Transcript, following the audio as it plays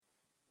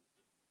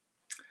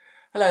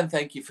Hello, and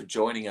thank you for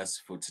joining us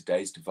for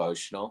today's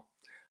devotional.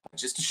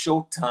 Just a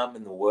short time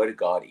in the Word of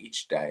God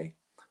each day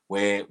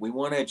where we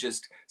want to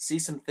just see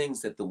some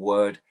things that the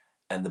Word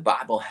and the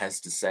Bible has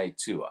to say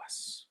to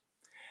us.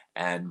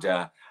 And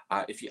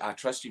I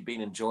trust you've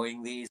been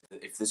enjoying these.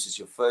 If this is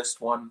your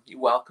first one, you're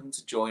welcome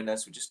to join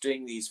us. We're just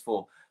doing these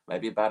for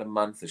maybe about a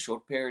month, a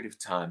short period of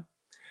time.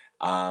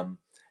 Um,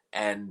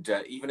 and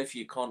even if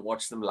you can't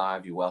watch them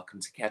live, you're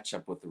welcome to catch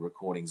up with the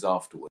recordings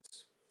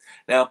afterwards.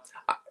 Now,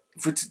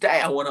 for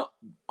today, I want to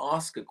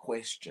ask a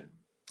question.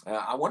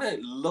 I want to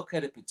look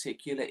at a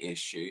particular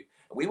issue.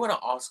 We want to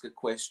ask a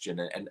question,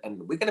 and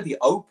we're going to be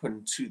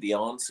open to the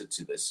answer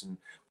to this. And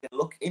we're going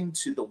to look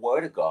into the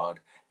Word of God,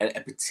 and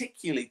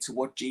particularly to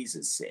what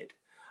Jesus said,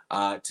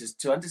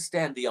 to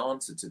understand the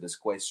answer to this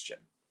question.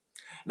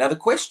 Now, the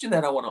question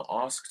that I want to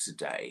ask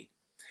today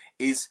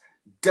is,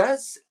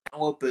 does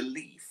our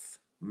belief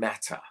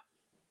matter?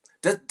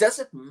 Does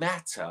it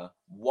matter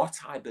what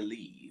I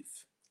believe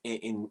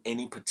in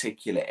any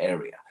particular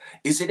area?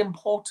 Is it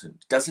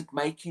important? Does it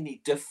make any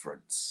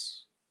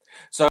difference?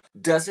 So,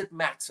 does it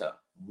matter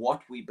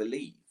what we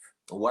believe,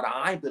 what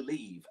I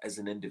believe as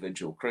an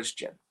individual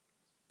Christian?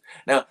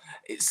 Now,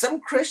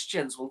 some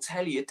Christians will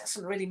tell you it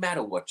doesn't really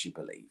matter what you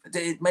believe.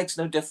 It makes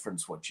no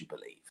difference what you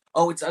believe.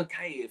 Oh, it's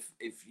okay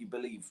if you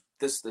believe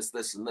this,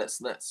 and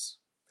this.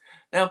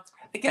 Now,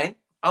 again,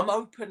 I'm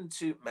open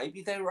to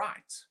maybe they're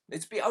right.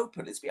 Let's be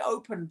open. Let's be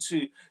open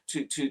to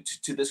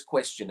this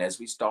question as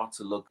we start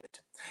to look at it.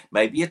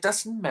 Maybe it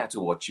doesn't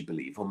matter what you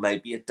believe, or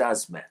maybe it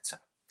does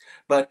matter.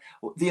 But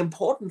the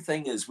important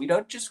thing is we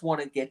don't just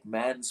want to get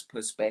man's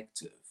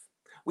perspective.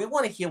 We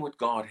want to hear what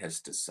God has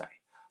to say.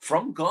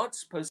 From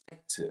God's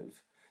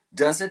perspective,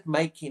 does it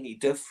make any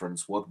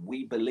difference what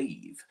we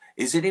believe?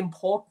 Is it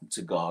important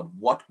to God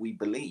what we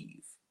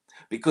believe?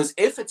 Because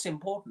if it's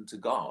important to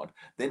God,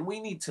 then we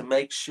need to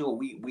make sure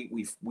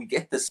we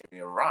get this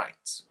area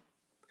right.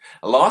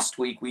 Last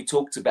week we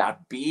talked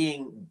about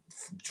being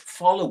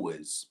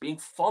followers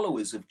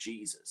of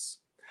Jesus.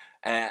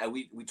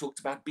 We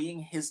talked about being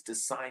his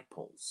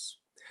disciples.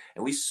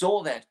 And we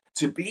saw that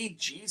to be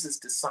Jesus'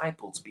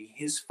 disciple, to be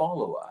his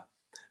follower,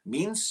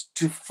 means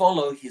to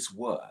follow his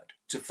word,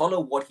 to follow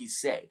what he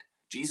said.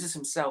 Jesus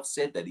himself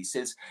said that. He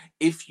says,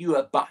 if you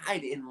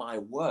abide in my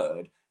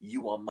word,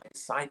 you are my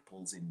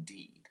disciples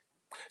indeed.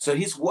 So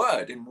his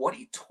word and what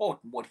he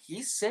taught and what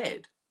he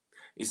said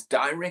is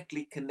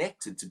directly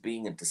connected to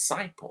being a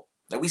disciple.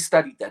 Now, we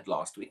studied that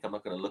last week. I'm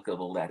not going to look at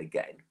all that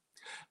again.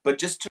 But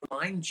just to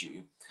remind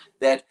you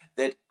that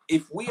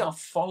if we are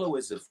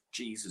followers of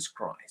Jesus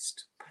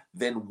Christ,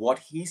 then what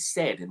he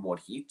said and what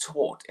he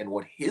taught and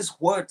what his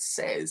word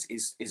says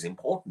is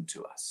important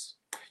to us.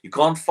 You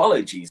can't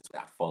follow Jesus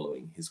without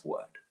following his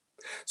word.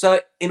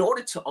 So in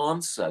order to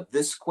answer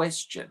this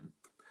question,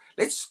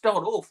 let's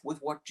start off with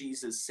what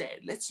Jesus said.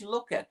 Let's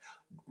look at,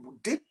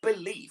 did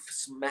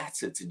beliefs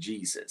matter to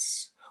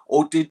Jesus?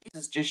 Or did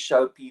Jesus just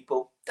show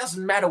people,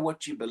 doesn't matter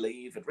what you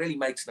believe, it really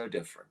makes no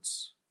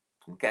difference?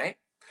 Okay?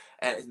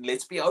 And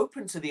let's be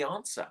open to the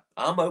answer.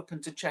 I'm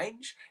open to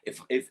change.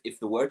 If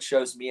the word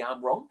shows me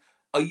I'm wrong,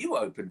 are you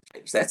open to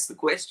change? That's the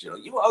question. Are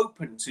you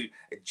open to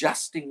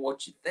adjusting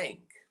what you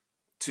think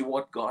to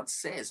what God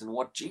says and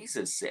what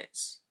Jesus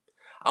says?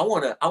 I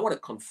want to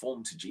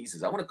conform to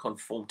Jesus. I want to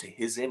conform to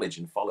his image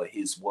and follow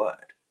his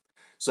word.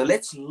 So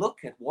let's look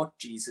at what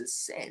Jesus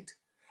said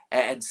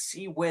and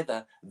see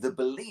whether the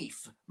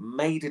belief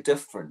made a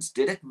difference.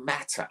 Did it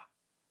matter?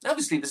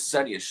 Obviously, this is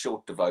only a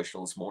short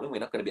devotional this morning. We're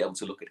not going to be able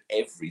to look at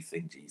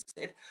everything Jesus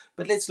said,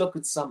 but let's look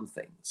at some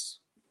things.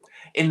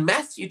 In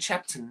Matthew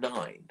chapter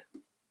 9,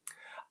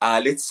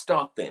 let's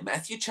start there.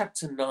 Matthew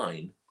chapter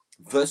 9,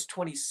 verse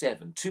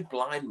 27, two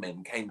blind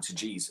men came to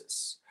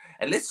Jesus.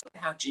 And let's look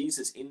at how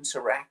Jesus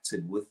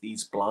interacted with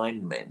these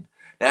blind men.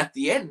 Now, at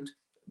the end,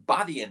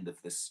 by the end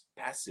of this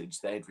passage,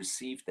 they had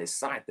received their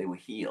sight, they were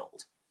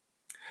healed.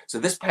 So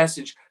this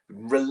passage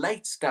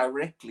relates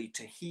directly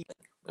to healing.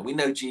 And we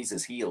know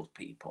Jesus healed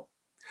people.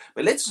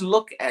 But let's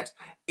look at,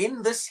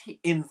 in this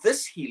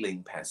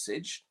healing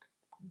passage,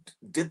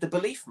 did the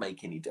belief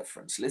make any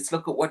difference? Let's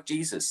look at what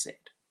Jesus said.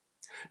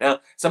 Now,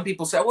 some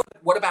people say,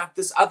 what about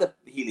this other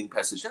healing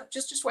passage? No,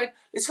 just wait.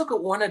 Let's look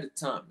at one at a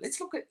time. Let's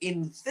look at,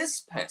 in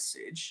this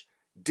passage,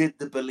 did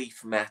the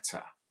belief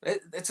matter?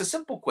 It's a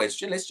simple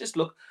question. Let's just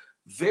look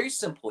very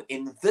simple.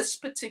 In this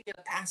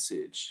particular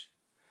passage,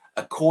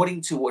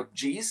 according to what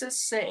Jesus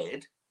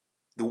said,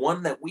 the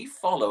one that we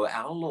follow,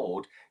 our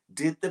Lord,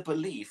 did the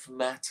belief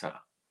matter?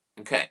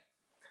 Okay,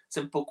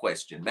 simple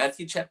question.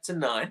 Matthew chapter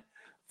 9,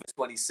 verse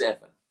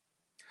 27.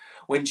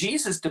 When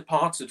Jesus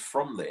departed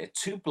from there,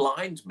 two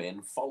blind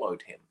men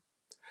followed him,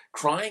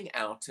 crying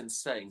out and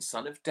saying,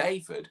 Son of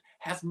David,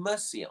 have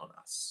mercy on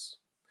us.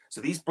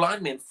 So these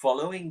blind men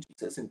following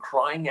Jesus and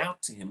crying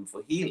out to him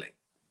for healing.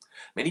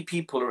 Many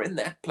people are in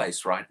that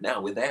place right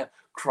now where they're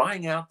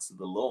crying out to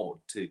the Lord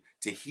to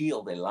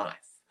heal their life.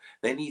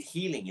 They need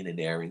healing in an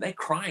area. And they're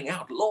crying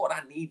out, Lord,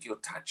 I need your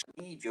touch.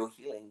 I need your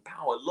healing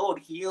power. Lord,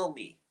 heal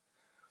me.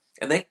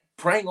 And they're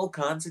praying all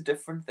kinds of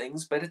different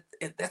things, but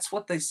that's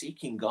what they're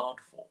seeking God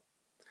for.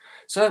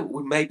 So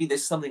maybe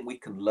there's something we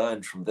can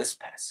learn from this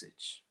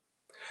passage,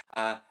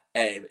 and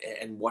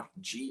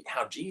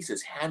how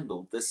Jesus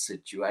handled this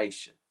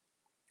situation.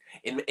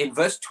 In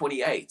verse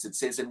 28, it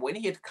says, "And when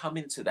he had come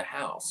into the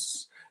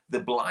house, the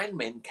blind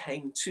men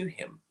came to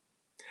him,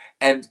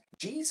 and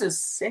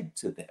Jesus said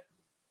to them."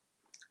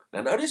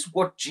 Now notice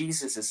what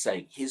Jesus is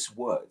saying, his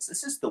words.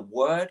 This is the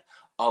word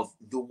of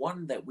the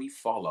one that we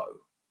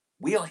follow.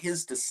 We are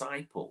his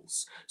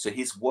disciples, so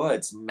his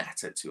words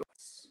matter to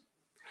us.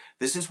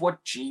 This is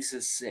what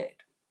Jesus said.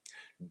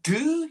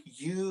 "Do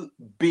you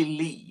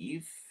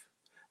believe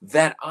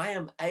that I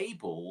am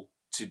able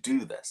to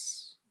do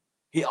this?"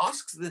 He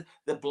asks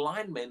the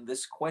blind men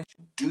this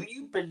question. Do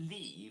you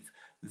believe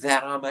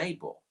that I'm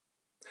able?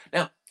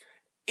 Now,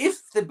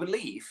 if the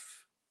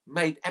belief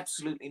made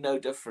absolutely no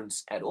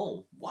difference at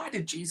all, why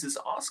did Jesus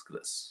ask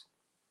this?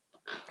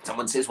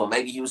 Someone says, well,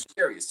 maybe he was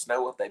curious to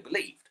know what they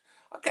believed.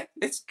 Okay,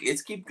 let's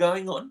keep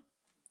going on.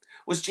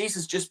 Was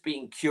Jesus just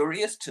being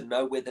curious to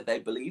know whether they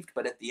believed,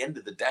 but at the end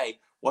of the day,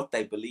 what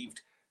they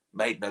believed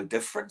made no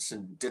difference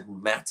and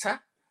didn't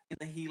matter in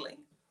the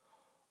healing?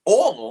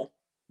 Or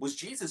was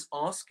Jesus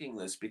asking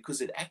this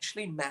because it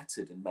actually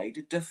mattered and made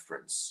a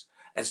difference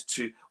as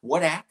to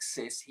what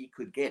access he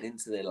could get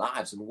into their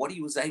lives and what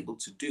he was able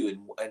to do,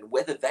 and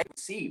whether they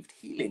received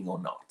healing or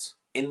not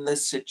in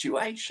this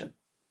situation?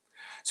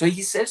 So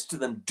he says to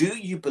them, do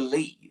you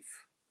believe?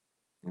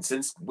 And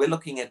since we're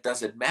looking at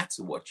does it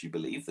matter what you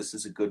believe, this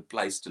is a good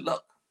place to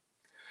look.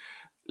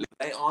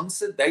 They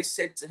answered, they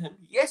said to him,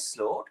 yes,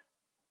 Lord.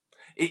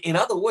 In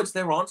other words,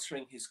 they're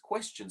answering his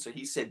question. So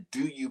he said,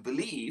 do you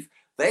believe?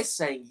 They're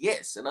saying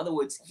yes. In other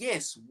words,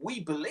 yes, we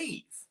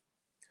believe.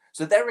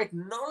 So they're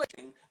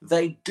acknowledging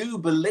they do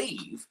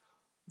believe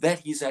that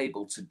he's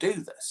able to do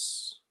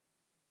this.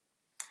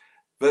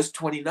 Verse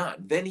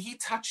 29, then he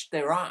touched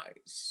their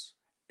eyes,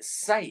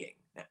 saying,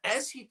 now,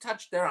 as he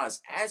touched their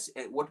eyes, as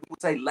what we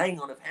would say laying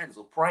on of hands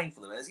or praying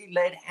for them, as he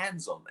laid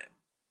hands on them,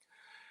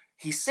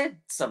 he said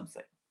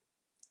something.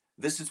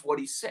 This is what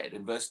he said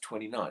in verse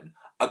 29,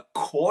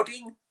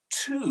 according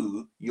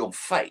to your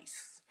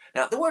faith.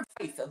 Now, the word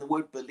faith and the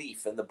word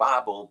belief in the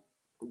Bible,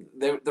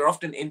 they're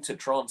often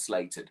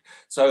intertranslated.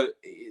 So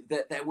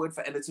that word,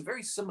 and it's a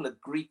very similar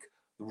Greek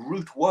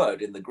root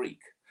word in the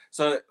Greek.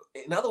 So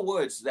in other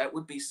words, that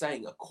would be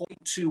saying, according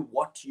to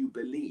what you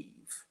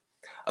believe.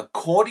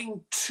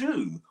 According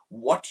to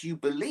what you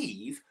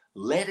believe,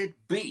 let it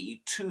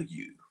be to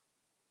you.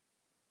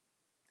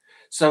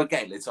 So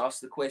again, let's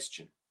ask the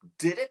question,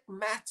 did it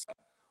matter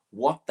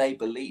what they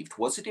believed?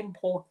 Was it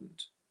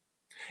important?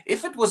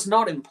 If it was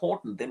not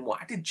important, then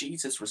why did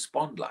Jesus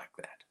respond like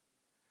that?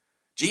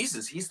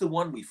 Jesus, he's the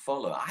one we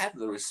follow. I have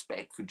the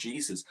respect for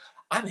Jesus.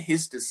 I'm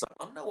his disciple.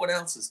 I'm no one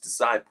else's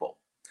disciple.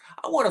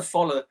 I want to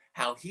follow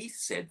how he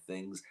said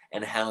things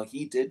and how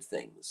he did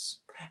things.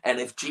 And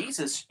if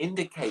Jesus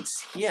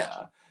indicates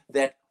here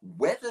that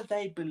whether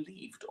they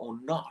believed or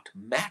not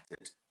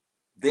mattered,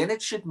 then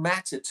it should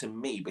matter to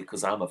me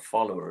because I'm a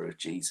follower of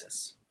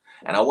Jesus.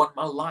 And I want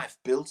my life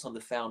built on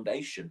the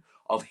foundation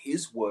of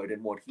his word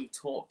and what he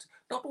taught,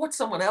 not what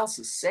someone else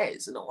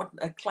says and not what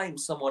a claim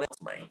someone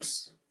else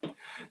makes.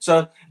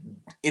 So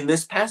in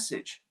this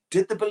passage,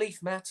 did the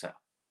belief matter?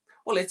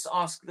 Well, let's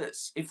ask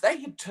this. If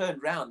they had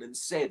turned around and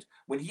said,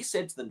 when he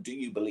said to them, do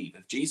you believe?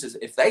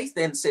 If they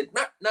then said,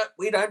 no,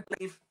 we don't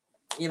believe,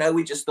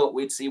 we just thought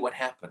we'd see what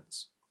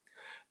happens,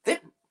 then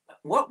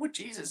what would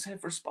Jesus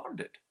have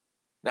responded?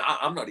 Now,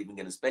 I'm not even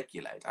going to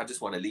speculate. I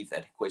just want to leave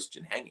that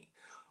question hanging.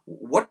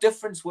 What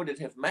difference would it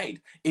have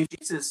made if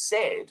Jesus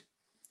said,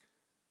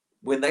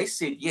 when they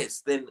said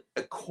yes, then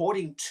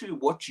according to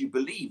what you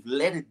believe,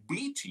 let it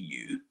be to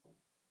you.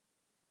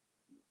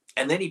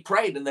 And then he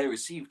prayed and they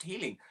received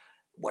healing.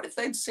 What if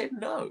they'd said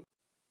no?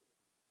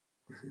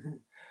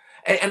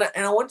 and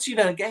I want you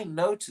to again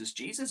notice,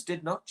 Jesus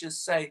did not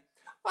just say,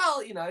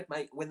 well,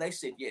 when they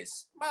said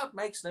yes, well, it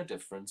makes no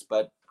difference,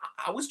 but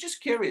I was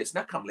just curious.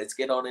 Now come, let's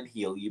get on and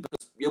heal you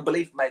because your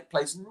belief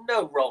plays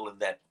no role in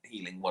that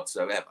healing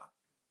whatsoever.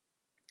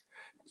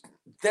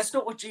 That's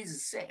not what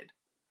Jesus said.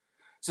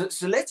 So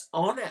let's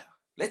honor,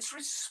 let's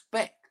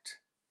respect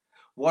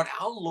what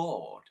our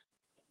Lord,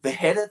 the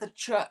head of the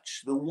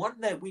church, the one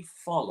that we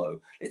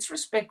follow, let's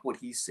respect what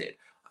he said.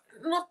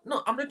 I'm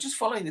not just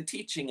following the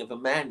teaching of a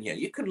man here.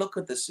 You can look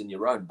at this in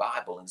your own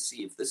Bible and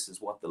see if this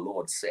is what the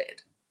Lord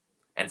said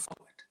and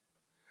follow it.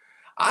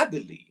 I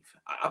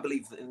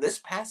believe that in this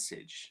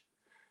passage,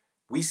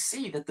 we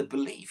see that the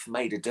belief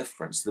made a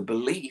difference. The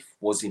belief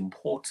was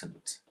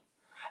important.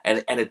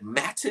 And it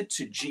mattered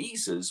to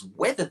Jesus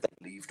whether they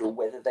believed or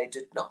whether they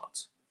did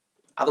not.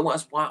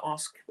 Otherwise, why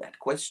ask that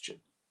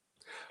question?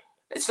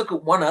 Let's look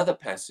at one other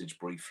passage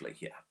briefly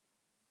here.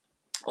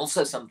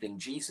 Also something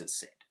Jesus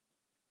said.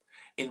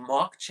 In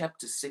Mark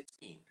chapter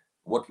 16,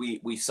 what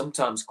we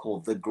sometimes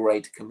call the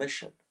Great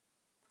Commission.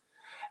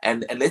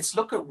 And let's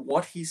look at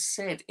what he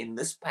said in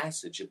this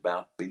passage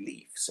about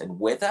beliefs and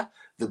whether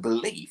the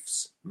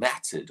beliefs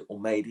mattered or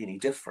made any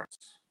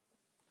difference.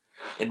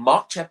 In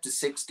Mark chapter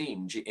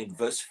 16, in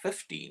verse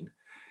 15,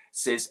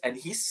 says, and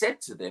he said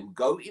to them,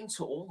 go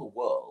into all the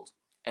world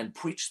and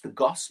preach the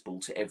gospel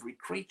to every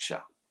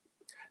creature.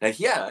 Now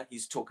here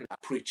he's talking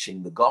about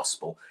preaching the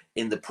gospel.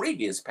 In the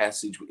previous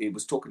passage, it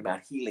was talking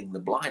about healing the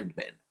blind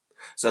men.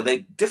 So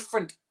they're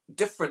different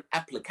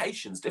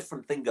applications,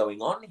 different thing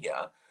going on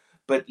here.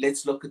 But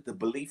let's look at the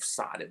belief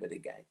side of it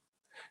again.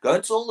 Go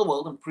into all the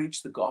world and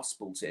preach the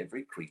gospel to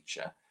every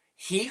creature.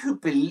 He who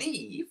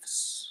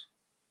believes,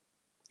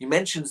 he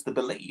mentions the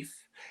belief,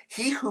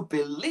 he who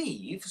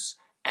believes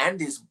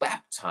and is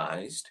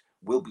baptized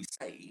will be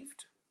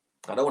saved.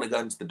 I don't want to go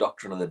into the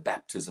doctrine of the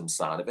baptism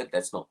side of it.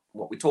 That's not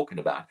what we're talking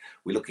about.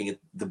 We're looking at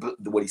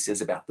what he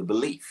says about the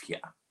belief here.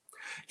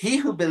 He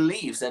who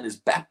believes and is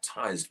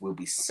baptized will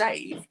be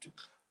saved,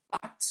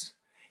 but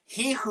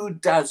he who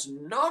does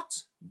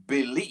not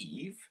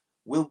believe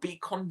will be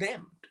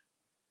condemned.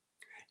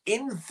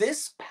 In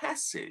this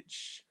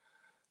passage,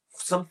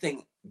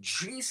 something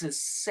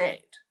Jesus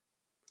said,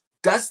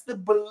 does the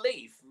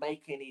belief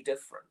make any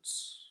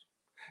difference?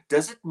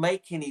 Does it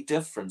make any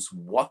difference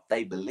what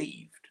they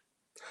believed?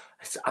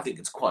 I think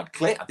it's quite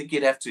clear. I think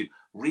you'd have to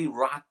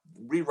rewrite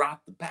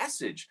the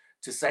passage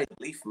to say the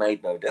belief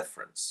made no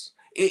difference.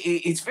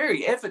 It's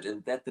very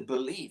evident that the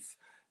belief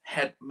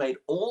had made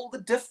all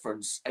the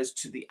difference as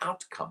to the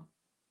outcome.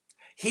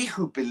 He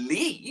who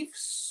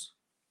believes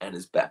and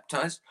is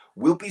baptized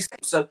will be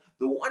saved. So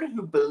the one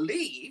who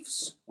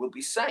believes will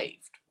be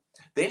saved.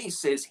 Then he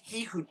says,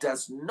 he who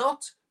does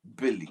not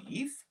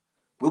believe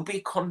will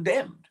be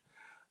condemned.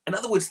 In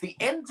other words, the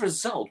end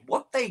result,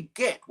 what they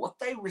get, what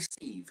they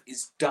receive,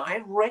 is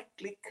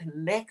directly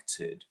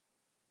connected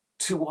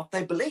to what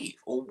they believe,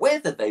 or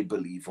whether they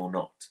believe or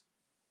not.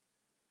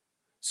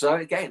 So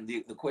again,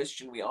 the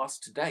question we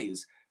ask today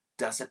is,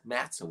 does it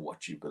matter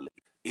what you believe?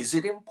 Is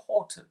it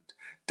important?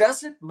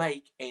 Does it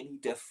make any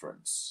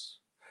difference?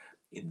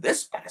 In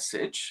this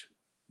passage,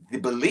 the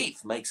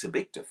belief makes a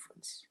big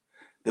difference.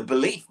 The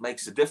belief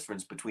makes a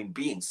difference between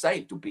being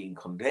saved or being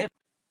condemned.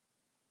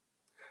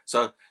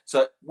 So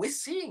we're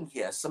seeing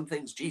here some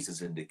things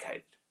Jesus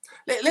indicated.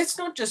 Let's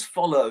not just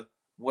follow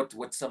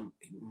what some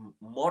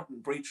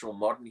modern preacher or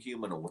modern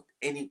human or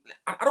any.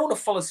 I don't want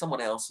to follow someone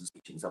else's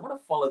teachings. I want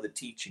to follow the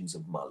teachings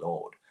of my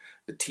Lord,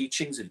 the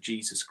teachings of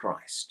Jesus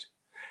Christ.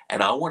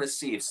 And I want to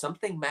see if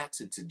something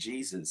mattered to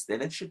Jesus,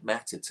 then it should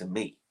matter to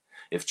me.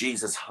 If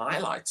Jesus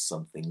highlights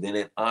something,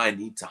 then I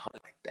need to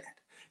highlight that.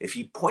 If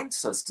he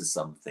points us to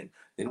something,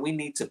 then we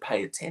need to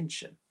pay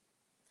attention.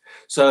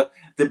 So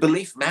the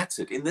belief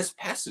mattered in this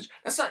passage.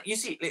 That's not, you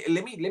see,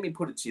 let me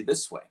put it to you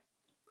this way.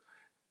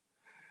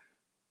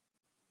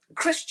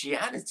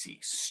 Christianity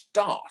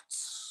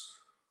starts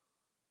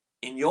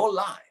in your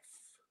life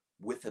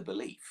with a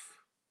belief.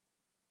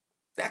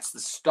 That's the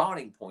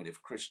starting point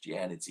of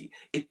Christianity.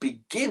 It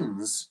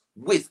begins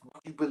with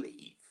what you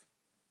believe.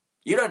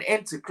 You don't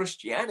enter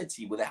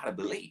Christianity without a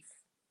belief.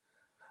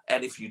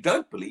 And if you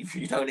don't believe,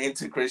 you don't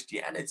enter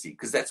Christianity,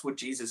 because that's what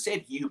Jesus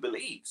said, he who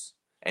believes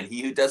and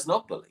he who does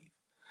not believe.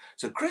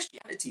 So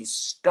Christianity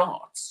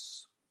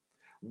starts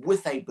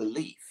with a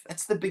belief.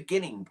 That's the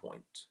beginning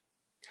point.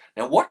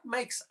 Now, what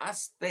makes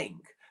us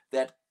think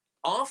that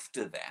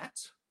after that,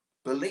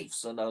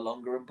 beliefs are no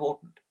longer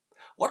important?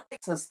 What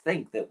makes us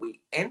think that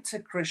we enter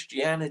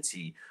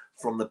Christianity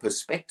from the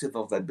perspective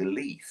of a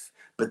belief,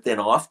 but then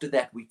after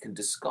that we can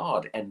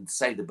discard and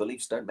say the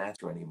beliefs don't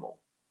matter anymore?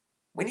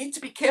 We need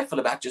to be careful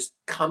about just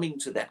coming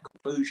to that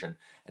conclusion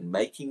and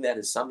making that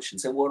assumption.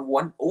 So,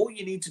 all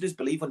you need to do is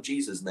believe on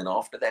Jesus, and then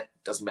after that,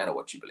 it doesn't matter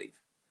what you believe.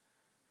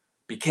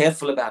 Be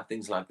careful about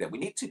things like that.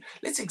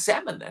 Let's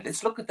examine that.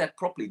 Let's look at that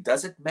properly.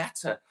 Does it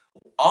matter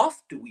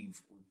after we've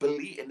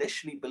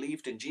initially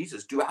believed in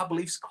Jesus? Do our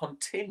beliefs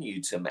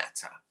continue to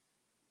matter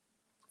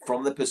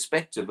from the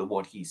perspective of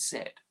what he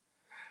said?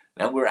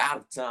 Now, we're out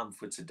of time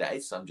for today,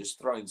 so I'm just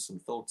throwing some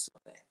thoughts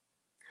out there.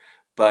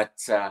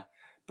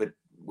 But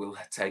we'll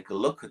take a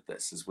look at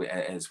this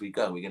as we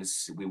go.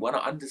 We want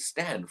to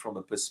understand from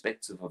a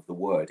perspective of the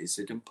word. Is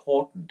it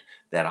important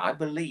that I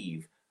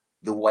believe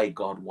the way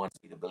God wants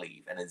me to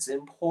believe? And it's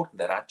important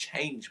that I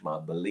change my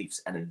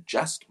beliefs and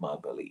adjust my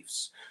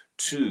beliefs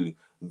to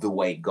the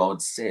way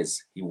God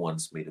says he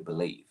wants me to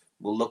believe.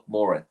 We'll look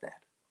more at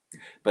that.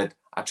 But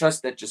I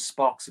trust that just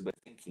sparks a bit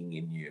of thinking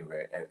in you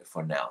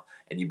for now.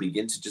 And you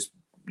begin to just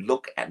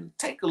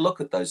take a look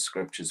at those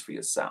scriptures for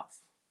yourself.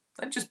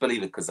 Don't just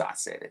believe it because I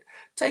said it.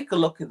 Take a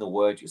look in the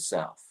word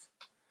yourself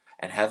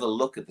and have a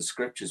look at the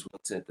scriptures we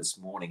looked at this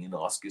morning and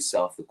ask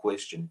yourself the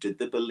question, did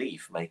the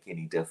belief make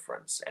any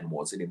difference and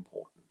was it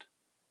important?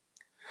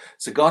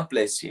 So God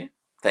bless you.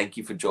 Thank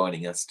you for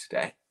joining us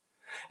today.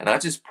 And I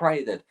just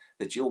pray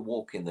that you'll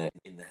walk in the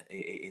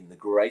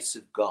grace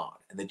of God,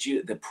 and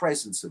that the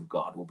presence of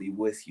God will be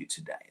with you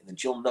today, and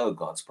that you'll know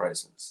God's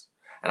presence.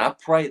 And I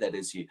pray that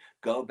as you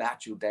go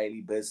about your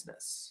daily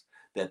business,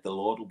 that the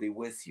Lord will be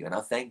with you. And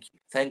I thank you.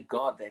 Thank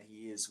God that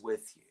he is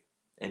with you.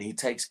 And he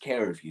takes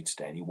care of you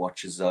today. And he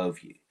watches over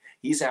you.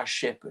 He's our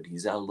shepherd.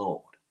 He's our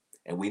Lord.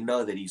 And we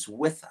know that he's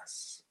with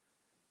us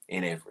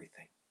in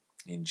everything.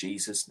 In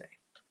Jesus' name.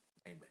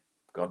 Amen.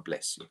 God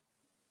bless you.